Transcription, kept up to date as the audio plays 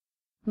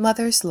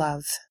Mother's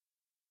Love,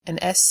 an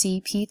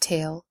SCP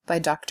tale by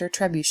Dr.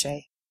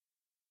 Trebuchet.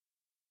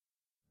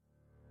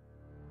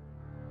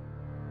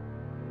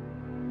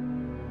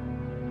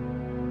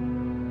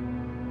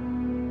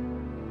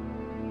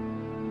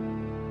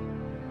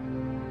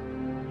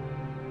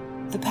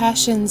 The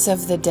passions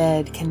of the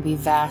dead can be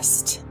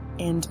vast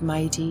and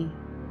mighty,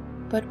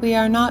 but we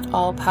are not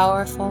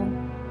all-powerful.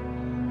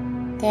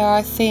 There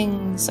are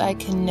things I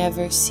can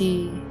never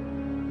see.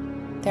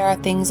 There are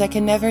things I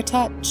can never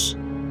touch.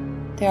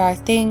 There are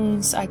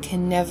things I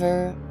can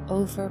never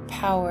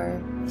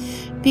overpower.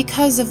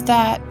 Because of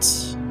that,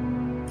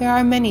 there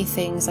are many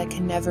things I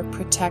can never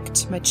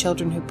protect my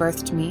children who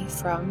birthed me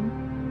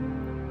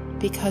from.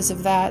 Because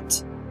of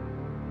that,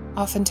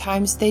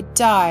 oftentimes they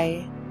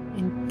die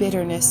in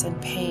bitterness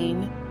and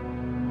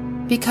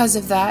pain. Because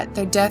of that,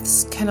 their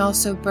deaths can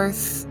also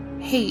birth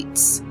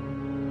hates,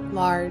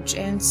 large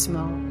and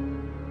small.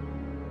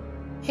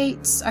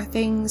 Hates are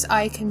things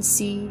I can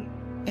see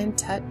and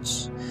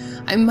touch.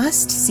 I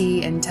must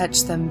see and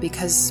touch them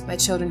because my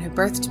children who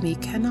birthed me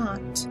cannot.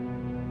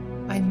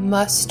 I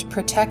must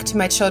protect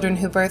my children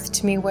who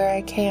birthed me where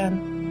I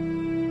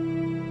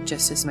can,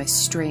 just as my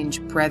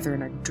strange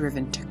brethren are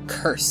driven to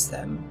curse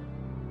them.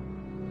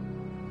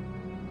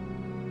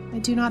 I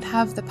do not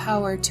have the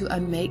power to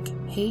unmake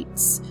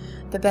hates.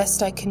 The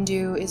best I can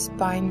do is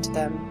bind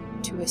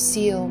them to a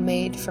seal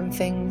made from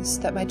things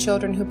that my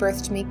children who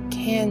birthed me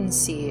can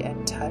see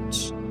and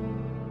touch.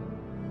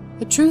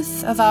 The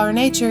truth of our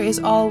nature is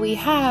all we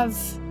have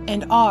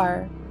and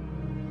are,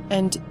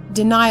 and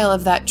denial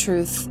of that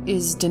truth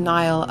is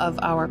denial of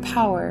our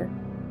power.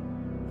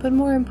 But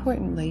more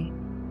importantly,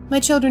 my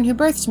children who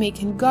birthed me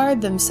can guard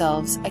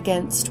themselves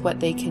against what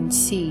they can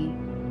see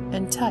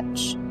and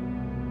touch.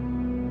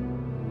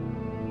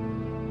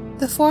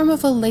 The form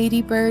of a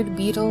ladybird,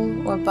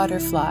 beetle, or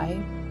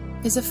butterfly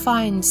is a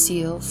fine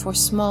seal for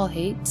small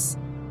hates.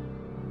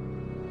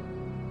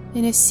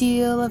 In a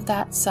seal of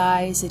that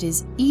size, it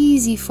is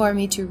easy for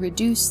me to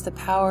reduce the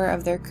power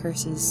of their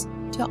curses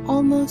to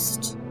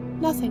almost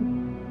nothing.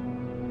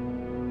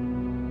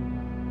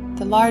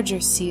 The larger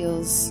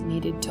seals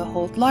needed to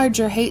hold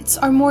larger hates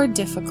are more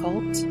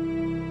difficult.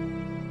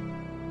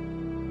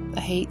 A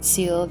hate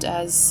sealed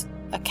as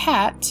a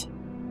cat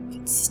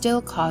could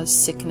still cause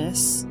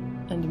sickness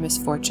and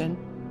misfortune.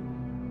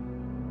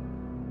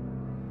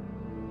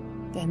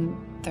 Then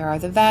there are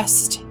the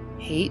vast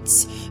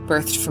hates,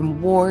 birthed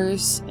from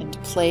wars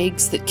and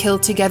plagues that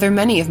killed together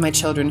many of my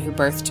children who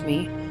birthed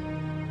me.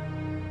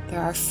 There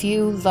are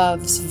few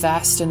loves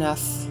vast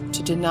enough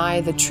to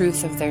deny the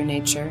truth of their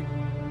nature.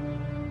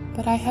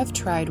 But I have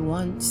tried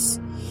once.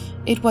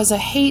 It was a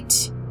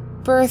hate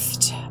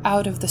birthed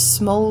out of the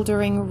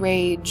smoldering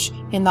rage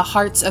in the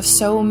hearts of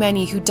so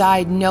many who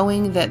died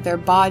knowing that their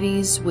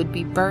bodies would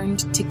be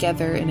burned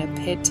together in a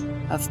pit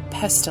of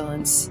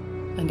pestilence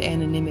and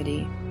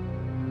anonymity.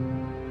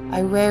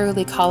 I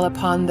rarely call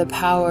upon the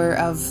power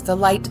of the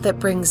light that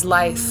brings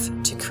life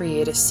to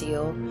create a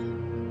seal,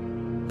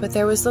 but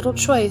there was little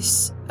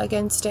choice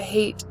against a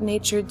hate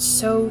natured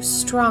so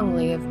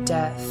strongly of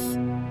death.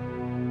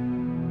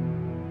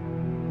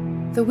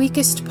 The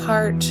weakest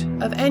part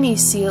of any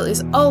seal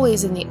is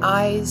always in the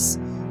eyes,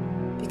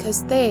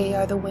 because they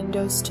are the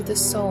windows to the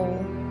soul.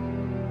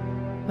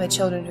 My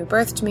children who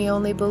birthed me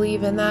only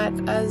believe in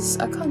that as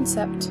a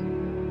concept.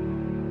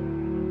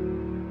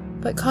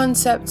 But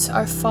concepts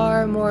are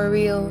far more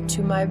real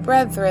to my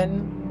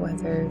brethren,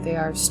 whether they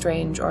are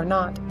strange or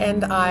not,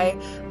 and I,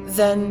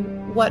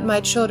 than what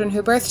my children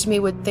who birthed me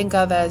would think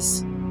of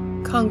as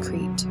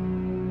concrete.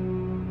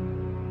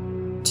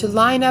 To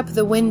line up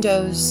the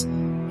windows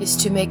is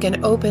to make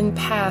an open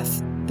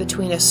path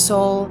between a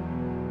soul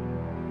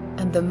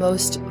and the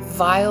most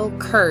vile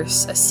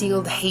curse a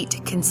sealed hate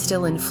can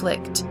still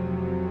inflict.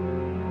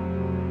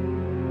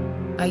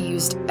 I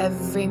used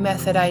every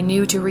method I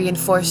knew to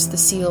reinforce the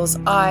seal's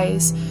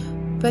eyes,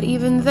 but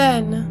even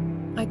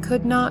then, I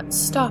could not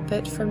stop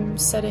it from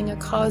setting a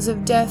cause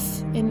of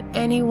death in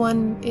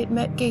anyone it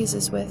met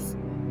gazes with.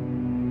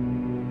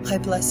 My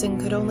blessing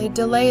could only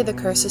delay the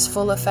curse's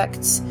full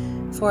effects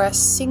for a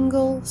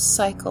single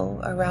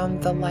cycle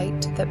around the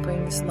light that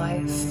brings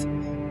life.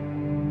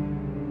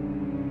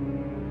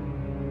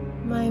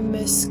 My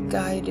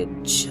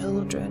misguided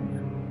children.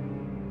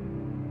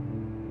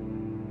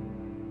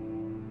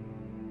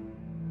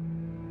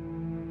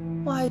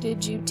 Why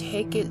did you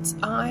take its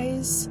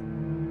eyes?